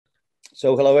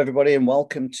So hello, everybody, and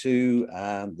welcome to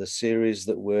the series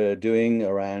that we're doing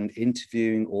around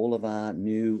interviewing all of our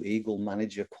new Eagle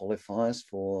Manager qualifiers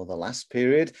for the last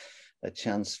period. A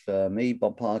chance for me,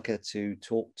 Bob Parker, to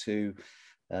talk to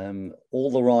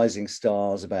all the rising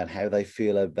stars about how they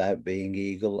feel about being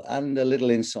Eagle and a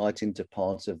little insight into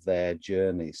parts of their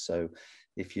journey. So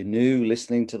if you're new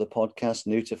listening to the podcast,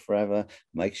 new to Forever,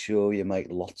 make sure you make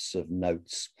lots of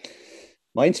notes.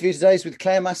 My interview today is with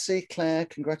Claire Massey. Claire,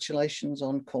 congratulations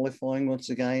on qualifying once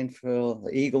again for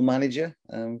the Eagle Manager.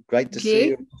 Great to see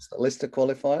you across the list of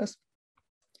qualifiers.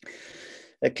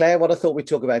 Claire, what I thought we'd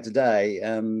talk about today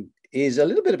is a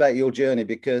little bit about your journey,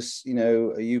 because, you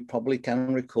know, you probably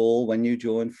can recall when you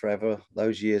joined Forever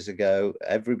those years ago,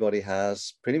 everybody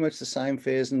has pretty much the same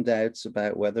fears and doubts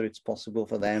about whether it's possible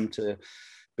for them to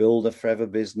build a Forever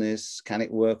business. Can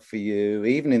it work for you?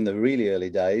 Even in the really early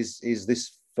days, is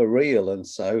this for real? And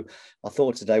so I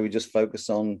thought today we just focus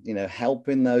on, you know,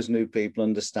 helping those new people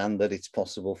understand that it's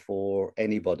possible for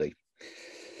anybody.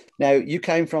 Now, you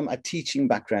came from a teaching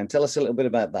background. Tell us a little bit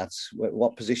about that.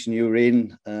 What position you were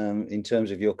in terms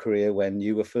of your career when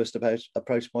you were first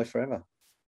approached by Forever?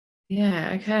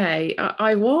 Yeah, okay.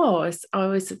 I was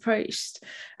approached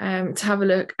to have a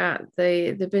look at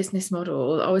the business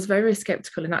model. I was very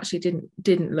skeptical and actually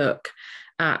didn't look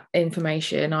at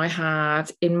information. I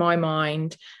had in my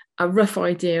mind a rough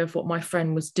idea of what my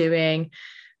friend was doing,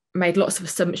 made lots of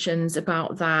assumptions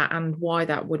about that and why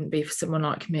that wouldn't be for someone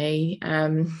like me.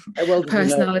 How well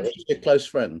did you know her? Was she a close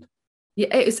friend?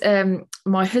 Yeah, it was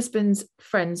my husband's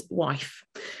friend's wife.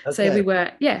 Okay. So we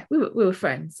were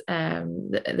friends,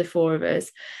 the four of us.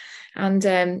 And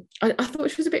I thought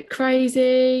she was a bit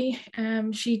crazy.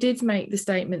 She did make the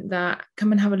statement that,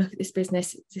 come and have a look at this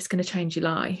business, it's going to change your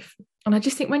life. And I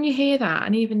just think when you hear that,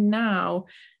 and even now,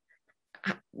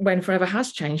 when Forever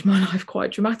has changed my life quite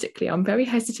dramatically, I'm very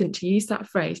hesitant to use that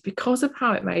phrase because of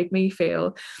how it made me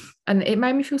feel. And it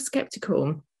made me feel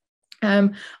skeptical.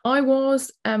 I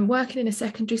was working in a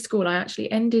secondary school. I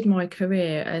actually ended my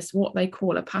career as what they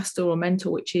call a pastoral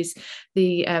mentor, which is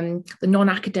the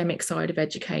non-academic side of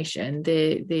education,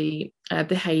 the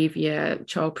behaviour,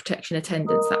 child protection,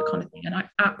 attendance, that kind of thing. And I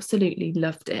absolutely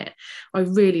loved it. I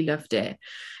really loved it.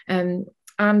 And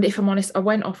if I'm honest, I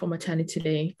went off on maternity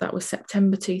leave. That was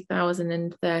September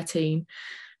 2013.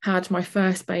 Had my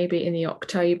first baby in the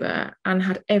October and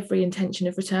had every intention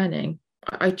of returning.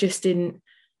 I just didn't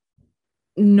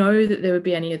know that there would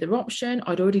be any other option.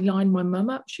 I'd already lined my mum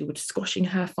up. She was squashing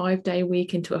her 5-day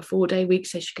week into a 4-day week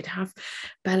so she could have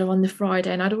Bella on the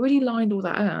Friday, and I'd already lined all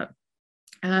that up.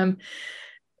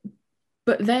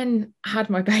 But then had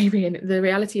my baby, and the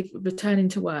reality of returning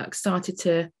to work started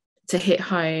to hit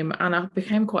home, and I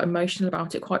became quite emotional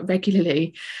about it quite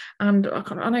regularly. And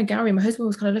I know Gary, my husband,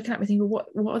 was kind of looking at me thinking, what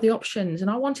are the options?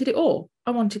 And I wanted it all.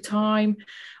 I wanted time.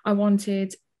 I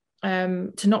wanted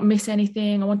to not miss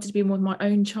anything. I wanted to be more with my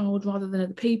own child rather than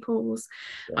other people's.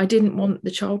 Yeah. I didn't want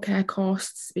the childcare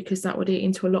costs because that would eat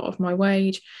into a lot of my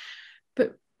wage.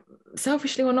 But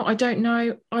selfishly or not, I don't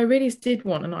know, I really did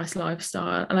want a nice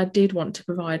lifestyle, and I did want to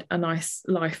provide a nice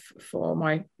life for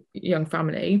my young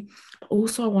family. But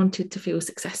also I wanted to feel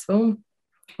successful.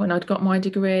 When I'd got my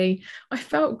degree, I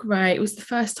felt great. It was the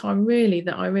first time really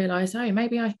that I realised, oh,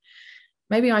 maybe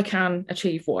I can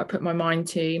achieve what I put my mind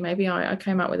to. Maybe I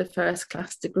came out with a first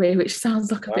class degree, which sounds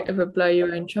like a bit of a blow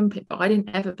your own trumpet, but I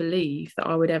didn't ever believe that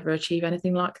I would ever achieve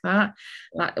anything like that.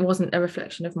 That wasn't a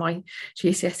reflection of my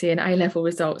GCSE and A-level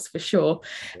results for sure.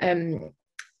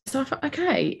 So I thought,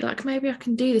 okay, like maybe I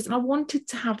can do this. And I wanted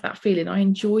to have that feeling. I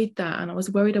enjoyed that. And I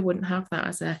was worried I wouldn't have that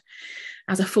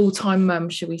as a full-time mum,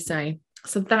 shall we say.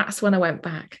 So that's when I went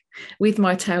back with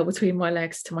my tail between my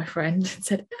legs to my friend and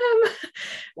said,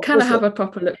 can I have a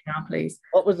proper look now, please?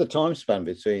 What was the time span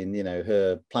between, you know,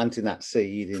 her planting that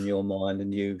seed in your mind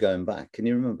and you going back? Can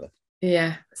you remember?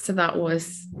 Yeah. So that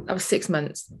was 6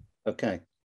 months. Okay.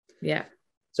 Yeah.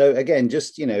 So again,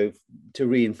 just, you know, to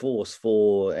reinforce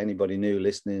for anybody new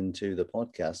listening to the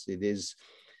podcast, it is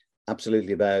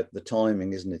absolutely about the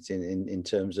timing, isn't it, in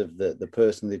terms of the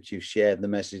person that you've shared the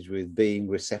message with being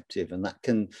receptive. And that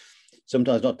can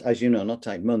sometimes not, as you know, not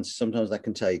take months. Sometimes that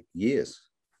can take years.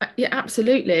 Yeah,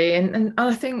 absolutely. And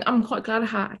I think I'm quite glad I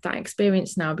had that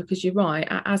experience now, because you're right,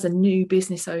 as a new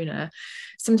business owner,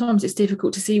 sometimes it's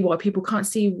difficult to see why people can't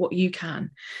see what you can.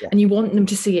 Yeah. And you want them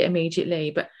to see it immediately.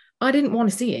 But I didn't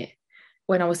want to see it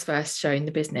when I was first showing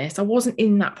the business. I wasn't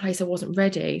in that place. I wasn't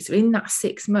ready. So in that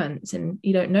 6 months, and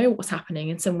you don't know what's happening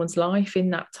in someone's life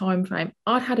in that time frame.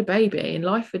 I'd had a baby and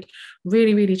life had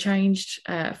really, really changed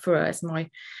for us. My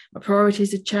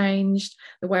priorities had changed.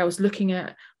 The way I was looking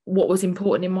at what was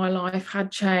important in my life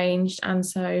had changed. And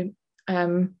so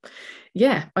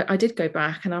I did go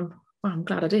back, and I'm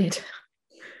glad I did.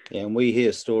 Yeah, and we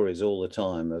hear stories all the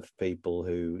time of people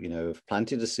who, have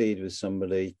planted a seed with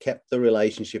somebody, kept the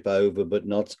relationship over, but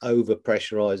not over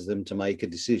pressurized them to make a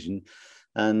decision.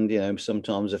 And,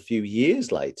 sometimes a few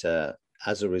years later,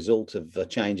 as a result of a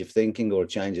change of thinking or a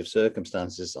change of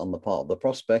circumstances on the part of the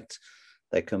prospect,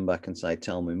 they come back and say,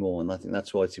 tell me more. And I think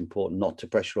that's why it's important not to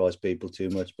pressurize people too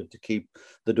much, but to keep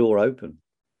the door open.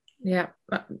 Yeah,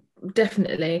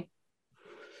 definitely.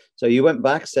 So you went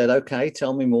back, said, okay,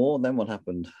 tell me more. And then what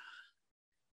happened?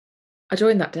 I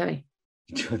joined that day.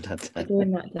 I joined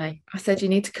that day. I said, you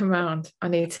need to come round. I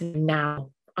need to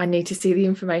now. I need to see the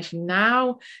information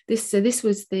now. This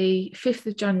was the 5th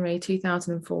of January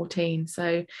 2014.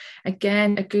 So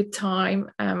again, a good time.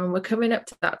 And we're coming up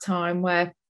to that time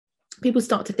where people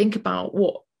start to think about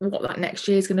what that next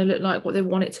year is going to look like, what they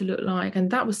want it to look like.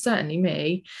 And that was certainly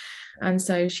me. And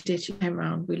so she came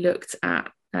around. We looked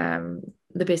at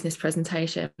the business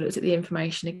presentation, looked at the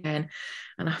information again,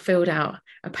 and I filled out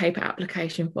a paper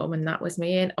application form, and that was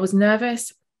me in. I was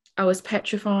nervous. I was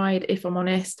petrified, if I'm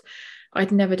honest.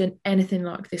 I'd never done anything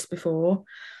like this before.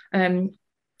 I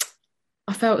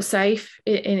felt safe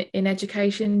in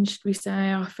education, should we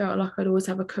say. I felt like I'd always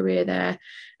have a career there.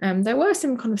 There were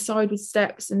some kind of sideward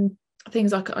steps and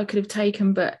things I could have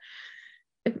taken, but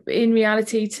in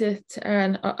reality, to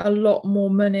earn a lot more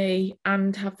money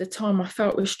and have the time, I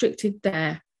felt restricted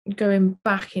there. Going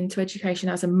back into education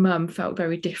as a mum felt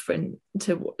very different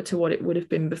to what it would have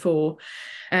been before.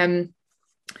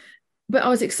 But I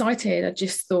was excited. I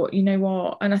just thought, you know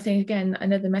what? And I think, again,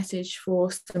 another message for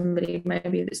somebody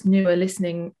maybe that's newer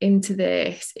listening into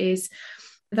this is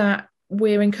that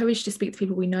we're encouraged to speak to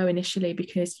people we know initially,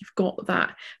 because you've got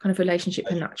that kind of relationship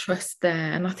and that trust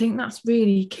there. And I think that's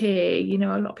really key. A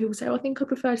lot of people say, I think I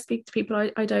prefer to speak to people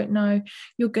I don't know.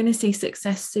 You're going to see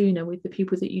success sooner with the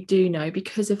people that you do know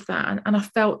because of that. And I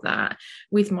felt that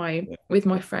with my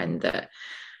friend, that,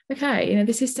 okay,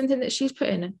 this is something that she's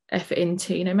putting effort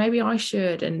into, maybe I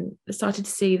should, and started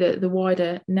to see the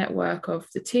wider network of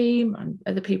the team and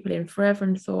other people in Forever,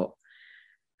 and thought,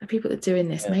 people that are doing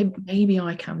this, maybe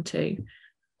I can too.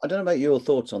 I don't know about your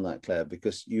thoughts on that, Claire,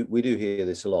 because we do hear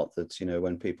this a lot, that,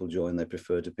 when people join, they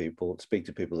prefer to speak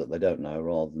to people that they don't know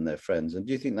rather than their friends. And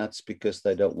do you think that's because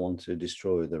they don't want to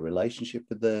destroy the relationship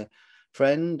with their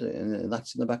friend, and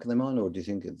that's in the back of their mind? Or do you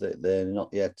think that they're not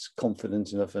yet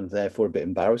confident enough and therefore a bit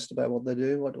embarrassed about what they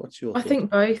do? What's your thought?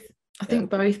 I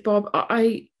think both, Bob.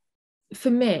 For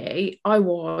me, I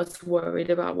was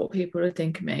worried about what people would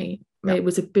think of me. It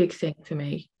was a big thing for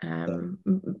me.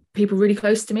 People really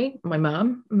close to me, my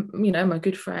mum, my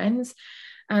good friends,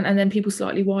 and then people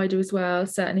slightly wider as well.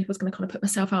 Certainly, if I was going to kind of put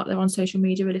myself out there on social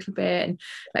media a little bit and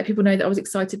let people know that I was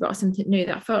excited about something new,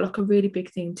 that felt like a really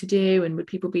big thing to do. And would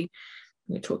people be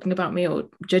talking about me or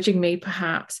judging me,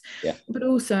 perhaps? Yeah. But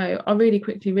also, I really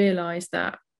quickly realised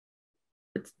that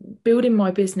building my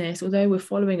business, although we're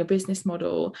following a business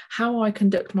model, how I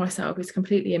conduct myself is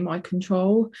completely in my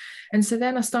control. And so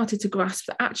then I started to grasp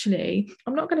that actually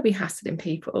I'm not going to be hassling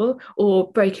people or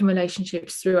breaking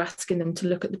relationships through asking them to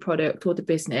look at the product or the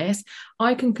business.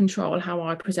 I can control how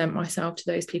I present myself to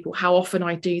those people, how often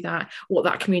I do that, what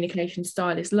that communication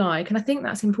style is like. And I think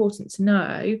that's important to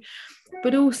know,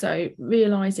 but also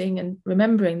realizing and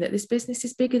remembering that this business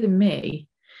is bigger than me.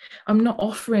 I'm not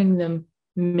offering them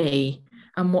me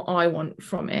and what I want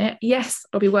from it. Yes,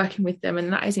 I'll be working with them,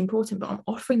 and that is important, but I'm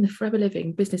offering the Forever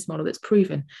Living business model that's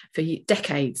proven for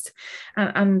decades,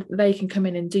 and they can come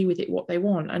in and do with it what they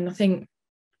want. And I think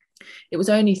it was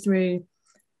only through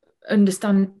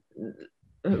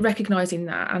recognizing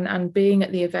that and being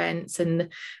at the events and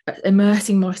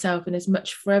immersing myself in as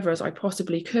much Forever as I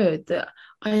possibly could, that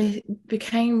I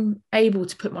became able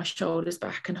to put my shoulders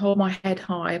back and hold my head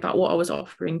high about what I was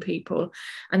offering people.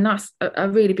 And that's a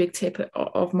really big tip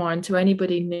of mine to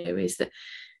anybody new, is that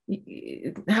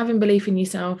having belief in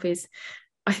yourself is,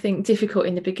 I think, difficult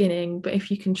in the beginning, but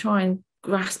if you can try and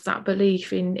grasp that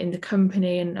belief in the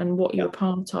company and what you're a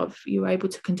part of, you're able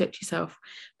to conduct yourself a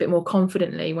bit more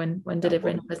confidently when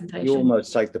delivering a presentation. You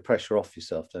almost take the pressure off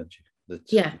yourself, don't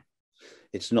you?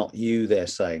 It's not you they're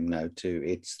saying no to,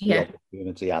 it's the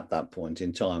opportunity at that point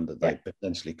in time that they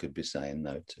potentially could be saying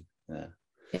no to.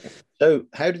 So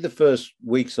how did the first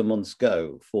weeks or months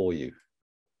go for you?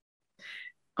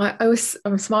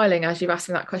 I'm smiling as you've asked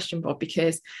me that question, Bob,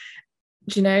 because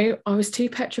I was too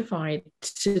petrified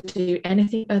to do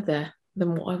anything other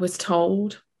than what I was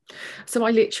told. So I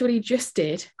literally just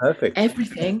did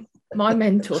everything my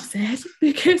mentor said,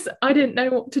 because I didn't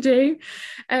know what to do.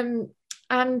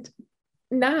 And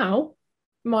now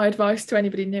my advice to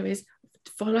anybody new is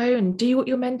follow and do what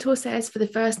your mentor says for the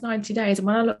first 90 days. And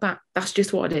when I look back, that's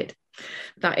just what I did.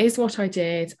 That is what I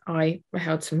did. I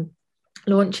held some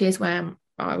launches where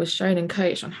I was shown and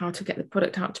coached on how to get the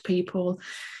product out to people.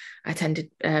 I attended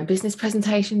business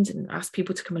presentations and asked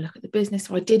people to come and look at the business.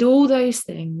 So I did all those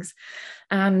things.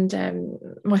 And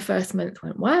my first month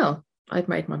went well. I'd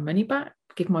made my money back,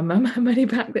 give my mum her money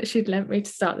back that she'd lent me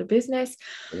to start the business.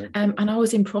 And I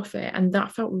was in profit, and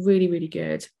that felt really, really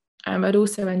good. I'd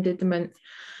also ended the month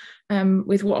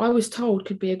with what I was told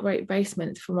could be a great base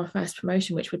month for my first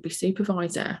promotion, which would be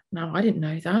supervisor. Now, I didn't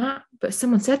know that, but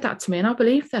someone said that to me and I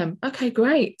believed them. Okay,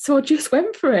 great. So I just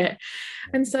went for it.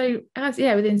 And so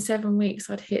within 7 weeks,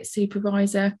 I'd hit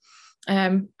supervisor.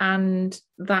 And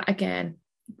that again,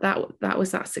 that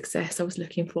was that success I was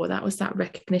looking for. That was that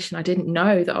recognition I didn't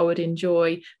know that I would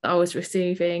enjoy, that I was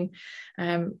receiving,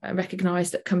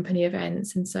 recognised at company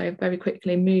events. And so very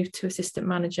quickly moved to assistant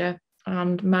manager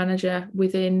and manager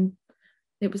within,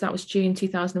 that was June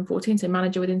 2014, so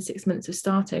manager within 6 months of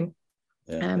starting.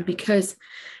 Because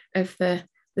of the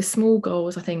small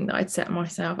goals I think that I'd set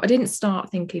myself. I didn't start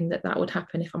thinking that would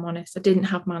happen, if I'm honest. I didn't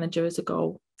have manager as a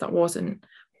goal. That wasn't.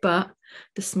 But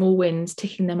the small wins,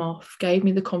 ticking them off, gave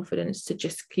me the confidence to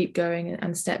just keep going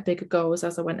and set bigger goals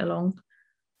as I went along.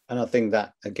 And I think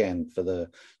that, again,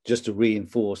 just to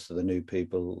reinforce to the new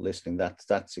people listening,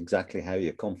 that's exactly how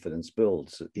your confidence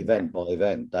builds, event by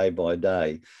event, day by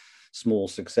day, small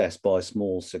success by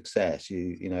small success.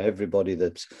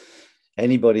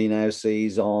 Anybody now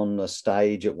sees on a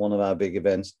stage at one of our big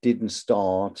events didn't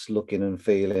start looking and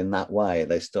feeling that way.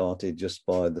 They started just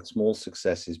by the small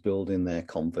successes, building their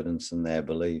confidence and their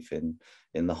belief in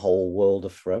the whole world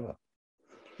of forever.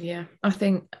 Yeah, I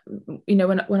think,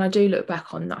 when I do look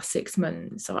back on that 6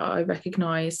 months, I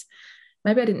recognise,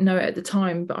 maybe I didn't know it at the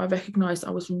time, but I recognised I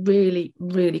was really,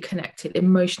 really connected,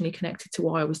 emotionally connected to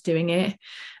why I was doing it.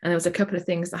 And there was a couple of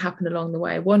things that happened along the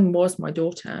way. One was my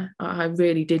daughter. I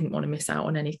really didn't want to miss out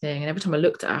on anything. And every time I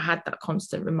looked at her, I had that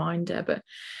constant reminder. But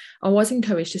I was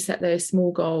encouraged to set those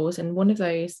small goals. And one of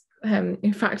those,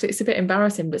 in fact, it's a bit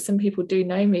embarrassing, but some people do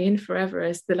know me in forever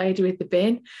as the lady with the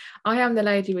bin. I am the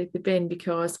lady with the bin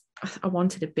because I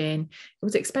wanted a bin. It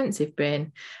was an expensive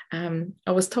bin.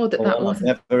 I was told that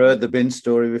wasn't. I've never heard the bin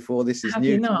story before. This is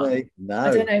new to me. No.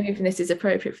 I don't know if this is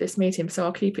appropriate for this meeting, so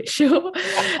I'll keep it short.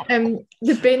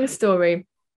 The bin story.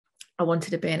 I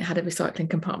wanted a bin. It had a recycling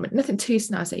compartment. Nothing too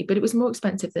snazzy, but it was more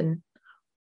expensive than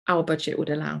our budget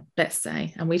would allow, let's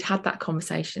say. And we'd had that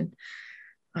conversation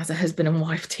as a husband and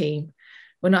wife team.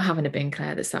 We're not having a bin,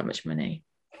 Claire, that's that much money.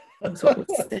 I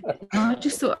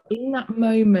just thought in that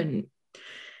moment,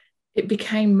 it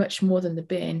became much more than the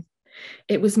bin.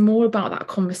 It was more about that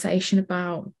conversation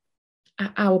about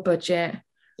our budget,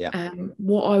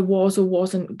 what I was or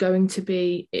wasn't going to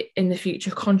be in the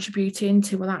future contributing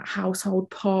to that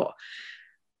household pot.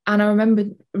 And I remember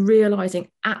realising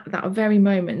at that very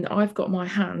moment that I've got my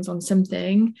hands on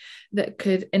something that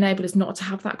could enable us not to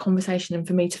have that conversation and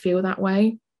for me to feel that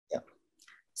way. Yeah.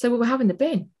 So we were having the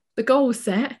bin. The goal was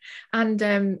set. And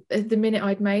the minute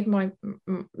I'd made my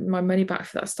money back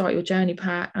for that Start Your Journey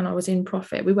pack and I was in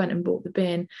profit, we went and bought the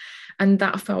bin. And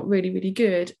that felt really, really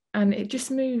good. And it just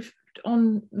moved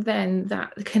on then,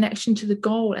 that connection to the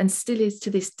goal, and still is to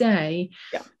this day,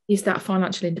 is that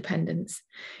financial independence,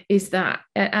 is that,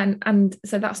 and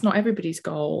so that's not everybody's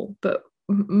goal, but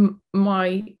the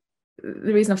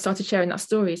reason I've started sharing that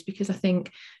story is because I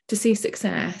think to see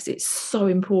success, it's so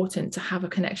important to have a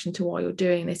connection to why you're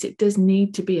doing this. It does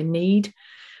need to be a need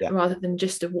rather than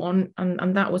just a want,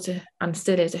 and that was and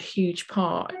still is a huge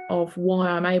part of why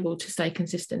I'm able to stay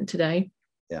consistent today.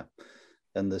 Yeah.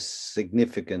 And the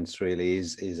significance really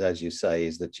is, as you say,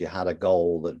 is that you had a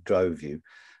goal that drove you,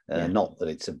 not that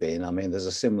it's a bin. I mean, there's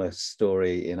a similar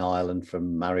story in Ireland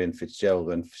from Marion Fitzgerald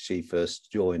when she first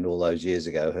joined all those years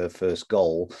ago. Her first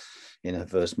goal in her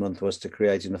first month was to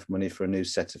create enough money for a new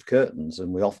set of curtains.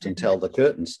 And we often tell the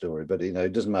curtain story, but,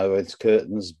 it doesn't matter whether it's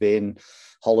curtains, bin,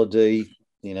 holiday,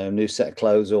 new set of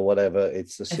clothes or whatever.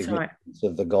 It's the significance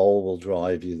of the goal will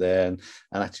drive you there. And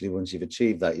actually, once you've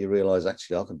achieved that, you realize,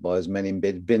 actually, I could buy as many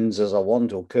bins as I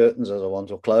want, or curtains as I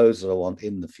want, or clothes as I want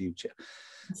in the future.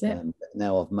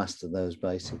 Now I've mastered those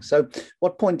basics. So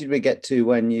what point did we get to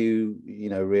when you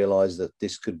realized that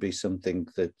this could be something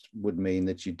that would mean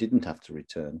that you didn't have to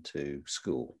return to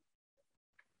school?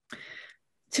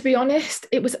 To be honest,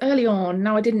 it was early on.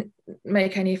 Now, I didn't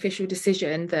make any official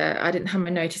decision, that I didn't have my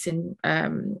notice in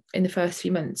the first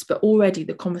few months, but already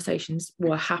the conversations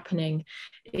were happening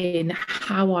in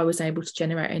how I was able to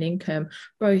generate an income,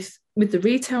 both with the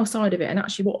retail side of it and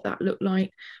actually what that looked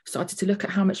like. Started to look at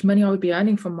how much money I would be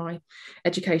earning from my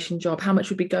education job, how much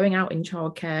would be going out in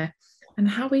childcare, and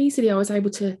how easily I was able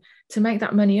to make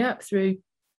that money up through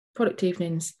product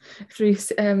evenings, through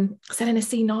selling a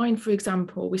C9, for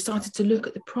example. We started to look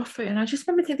at the profit, and I just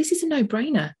remember thinking, this is a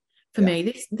no-brainer for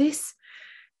me.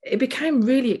 It became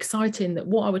really exciting that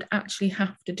what I would actually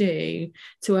have to do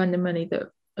to earn the money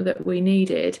that we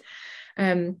needed,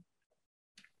 to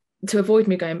avoid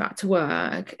me going back to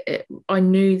work. I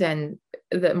knew then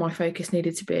that my focus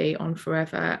needed to be on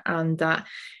Forever, and that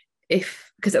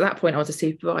because at that point I was a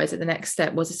supervisor, the next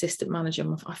step was assistant manager.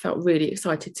 I felt really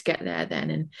excited to get there then,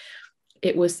 and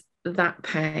it was that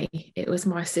pay, it was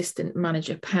my assistant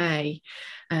manager pay,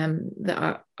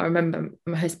 that I remember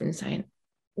my husband saying,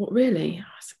 "What, really?"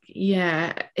 I was like,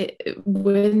 yeah.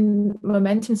 When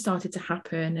momentum started to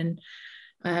happen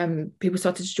and people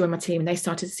started to join my team and they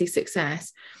started to see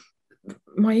success,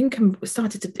 my income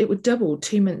it would double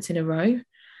 2 months in a row.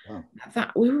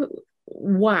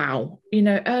 Wow.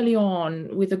 Early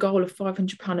on with a goal of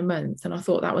 £500 a month, and I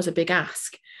thought that was a big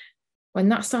ask. When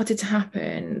that started to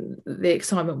happen, the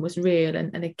excitement was real,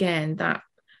 and again, that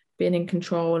being in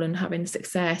control and having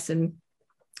success and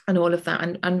all of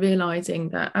that, and realizing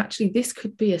that actually this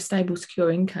could be a stable,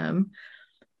 secure income,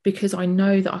 because I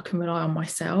know that I can rely on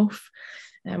myself.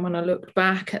 And when I looked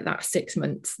back at that 6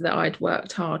 months that I'd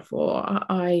worked hard for,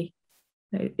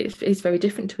 it's very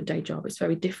different to a day job. It's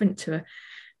very different to a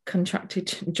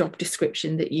contracted job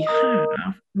description that you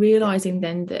have, realizing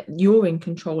then that you're in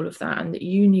control of that, and that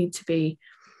you need to be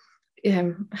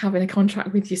having a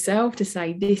contract with yourself to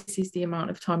say, this is the amount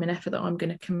of time and effort that I'm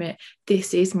going to commit.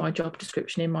 This is my job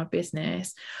description in my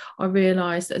business. I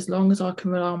realized that as long as I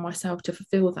can rely on myself to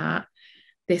fulfill that,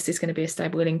 this is going to be a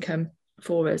stable income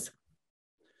for us.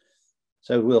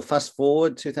 So we'll fast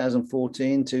forward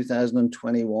 2014,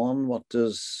 2021. What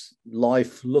does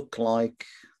life look like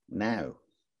now?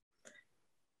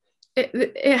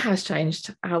 It has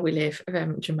changed how we live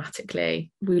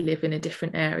dramatically. We live in a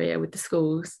different area with the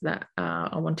schools that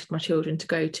I wanted my children to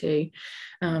go to.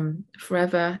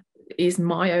 Forever is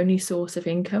my only source of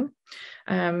income.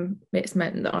 It's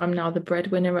meant that I'm now the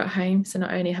breadwinner at home. So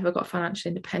not only have I got financial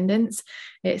independence,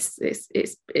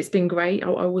 it's been great. I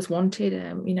always wanted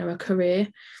a career.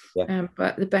 Yeah.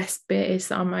 But the best bit is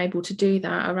that I'm able to do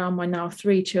that around my now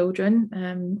 3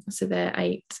 children. So they're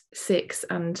 8, 6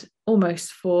 and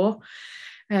almost 4.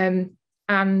 And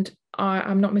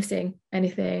I'm not missing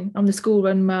anything. I'm the school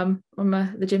run mum, I'm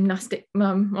the gymnastic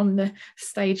mum, I'm the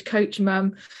stage coach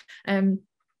mum,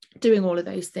 doing all of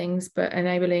those things, but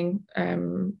enabling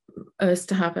us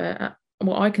to have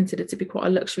what I consider to be quite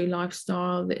a luxury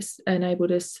lifestyle that's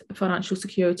enabled us financial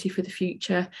security for the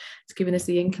future. It's given us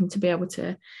the income to be able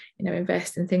to,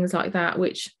 invest in things like that,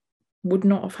 which would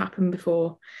not have happened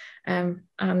before. And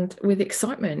with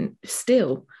excitement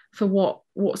still for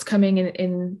what's coming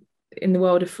in the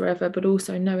world of Forever, but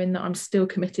also knowing that I'm still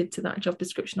committed to that job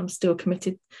description. I'm still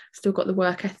committed, still got the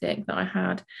work ethic that I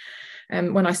had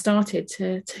when I started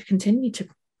to continue to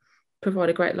provide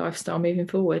a great lifestyle moving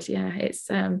forward. Yeah,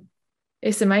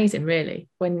 it's amazing, really,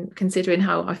 when considering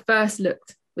how I first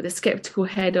looked with a skeptical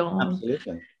head on.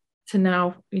 Absolutely. To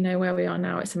now, where we are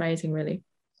now. It's amazing, really.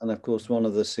 And of course, one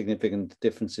of the significant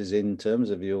differences in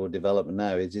terms of your development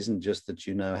now isn't just that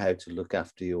you know how to look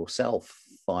after yourself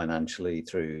financially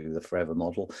through the Forever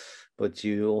model, but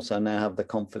you also now have the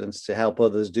confidence to help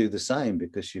others do the same,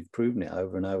 because you've proven it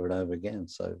over and over and over again.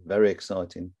 So very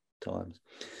exciting times.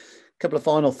 Couple of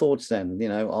final thoughts then.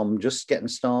 I'm just getting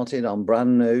started. I'm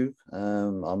brand new.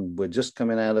 We're just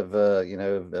coming out of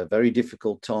a very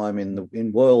difficult time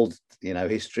in world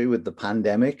history with the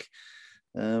pandemic.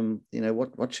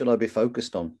 What should I be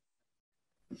focused on?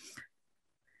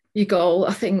 Your goal,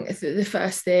 I think the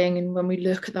first thing, and when we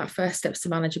look at that First Steps to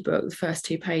Manager book, the first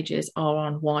 2 pages are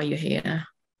on why you're here,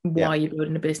 why you're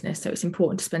building a business. So it's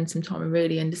important to spend some time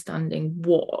really understanding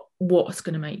what's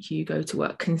going to make you go to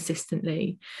work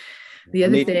consistently. The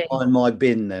other thing, find my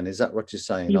bin. Then is that what you're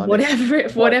saying?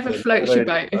 Whatever floats your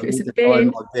boat. If it's a bin,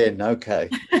 find my bin. Okay.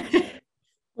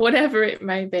 Whatever it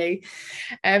may be.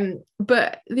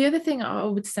 But the other thing I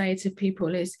would say to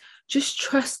people is just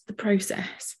trust the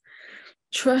process.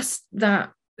 Trust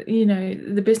that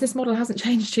the business model hasn't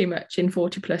changed too much in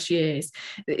 40 plus years.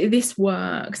 This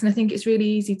works, and I think it's really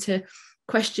easy to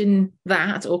question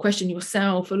that or question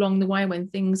yourself along the way when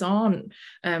things aren't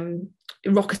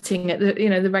rocketing at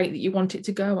the rate that you want it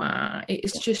to go at.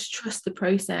 It's just trust the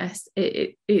process.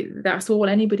 That's all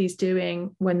anybody's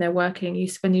doing when they're working.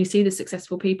 When you see the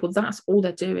successful people, that's all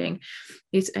they're doing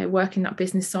is working that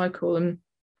business cycle. And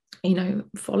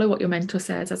follow what your mentor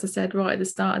says. As I said right at the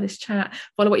start of this chat,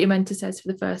 follow what your mentor says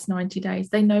for the first 90 days.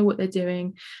 They know what they're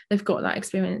doing. They've got that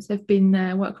experience. They've been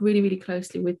there, work really, really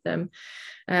closely with them.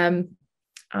 And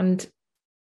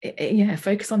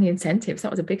focus on the incentives.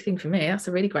 That was a big thing for me. That's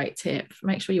a really great tip.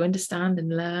 Make sure you understand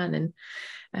and learn,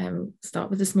 and start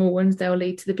with the small ones. They'll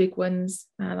lead to the big ones.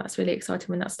 That's really exciting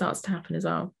when that starts to happen as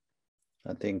well.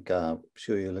 I think, I'm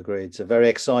sure you'll agree, it's a very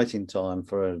exciting time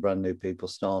for brand new people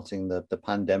starting. The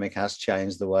pandemic has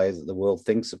changed the way that the world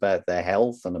thinks about their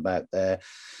health and about their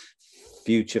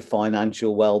future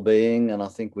financial well-being. And I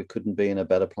think we couldn't be in a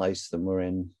better place than we're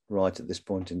in right at this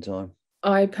point in time.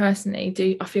 I personally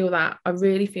do. I feel that. I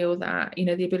really feel that,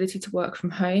 the ability to work from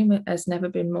home has never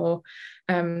been more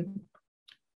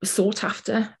sought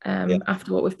after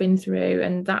after what we've been through,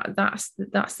 and that's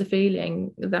the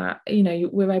feeling that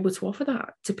we're able to offer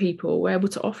that to people. We're able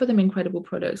to offer them incredible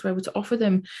products. We're able to offer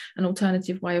them an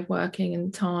alternative way of working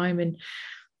and time, and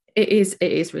it is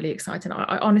really exciting.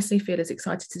 I honestly feel as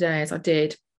excited today as I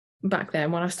did back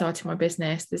then when I started my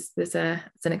business. It's an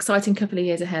exciting couple of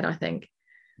years ahead, I think.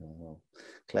 Well,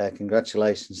 Claire,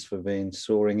 congratulations for being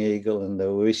Soaring Eagle, and I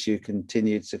wish you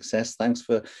continued success. Thanks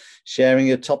for sharing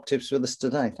your top tips with us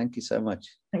today. Thank you so much.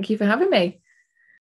 Thank you for having me.